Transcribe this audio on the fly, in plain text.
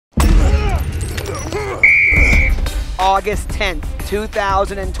August 10th,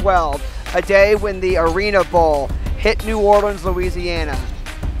 2012, a day when the Arena Bowl hit New Orleans, Louisiana.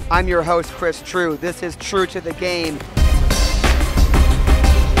 I'm your host, Trew. This is True to the Game.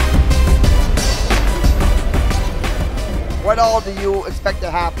 What all do you expect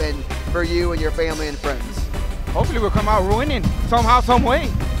to happen for you and your family and friends? Hopefully we'll come out winning somehow, some way.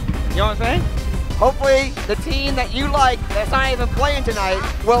 You know what I'm saying? Hopefully the team that you like that's not even playing tonight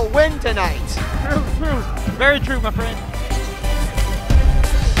will win tonight. True. Very true, my friend.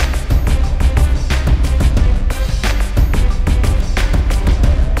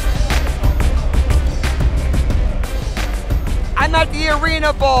 I'm at the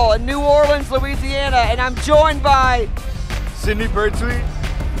Arena Bowl in New Orleans, Louisiana, and I'm joined by Sydney Pertwee,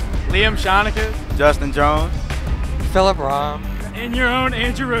 Liam Shawneke, Justin Jones, Philip Rahm, and your own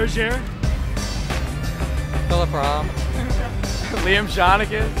Andrew Rozier, Philip Rahm, Liam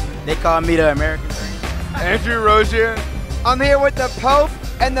Shawneke, they call me the American Dream, Andrew Rozier. I'm here with the Pope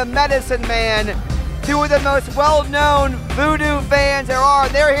and the Medicine Man, two of the most well-known voodoo fans there are.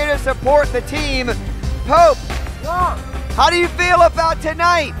 They're here to support the team. Pope, how do you feel about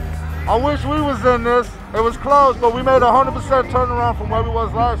tonight? I wish we was in this. It was close, but we made a 100% turnaround from where we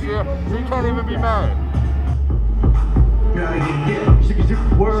was last year. So you can't even be mad.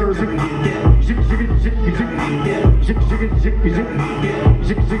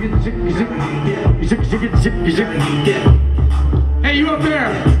 Hey, you up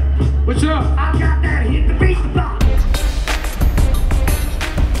there? What's up? I got that hit the beat block.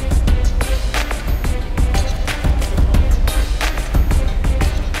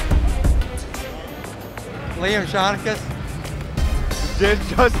 Liam Shawneke,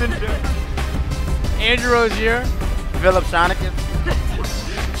 Justin Jones, Andrew Rozier, Philip Shawneke,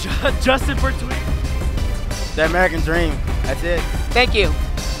 Justin Pertwee. the American Dream. That's it. Thank you.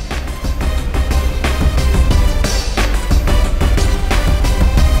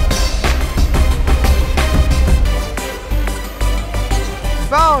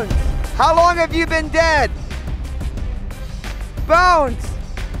 Bones, how long have you been dead? Bones,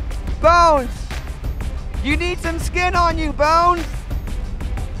 you need some skin on you, Bones.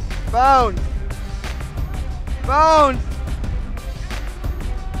 Bones.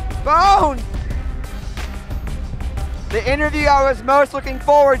 The interview I was most looking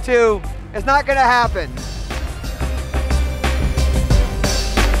forward to is not gonna happen.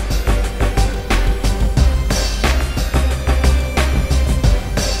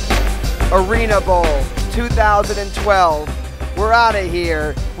 Arena Bowl 2012. We're out of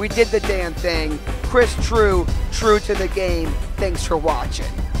here. We did the damn thing. Trew, True to the Game. Thanks for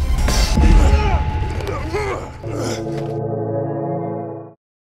watching.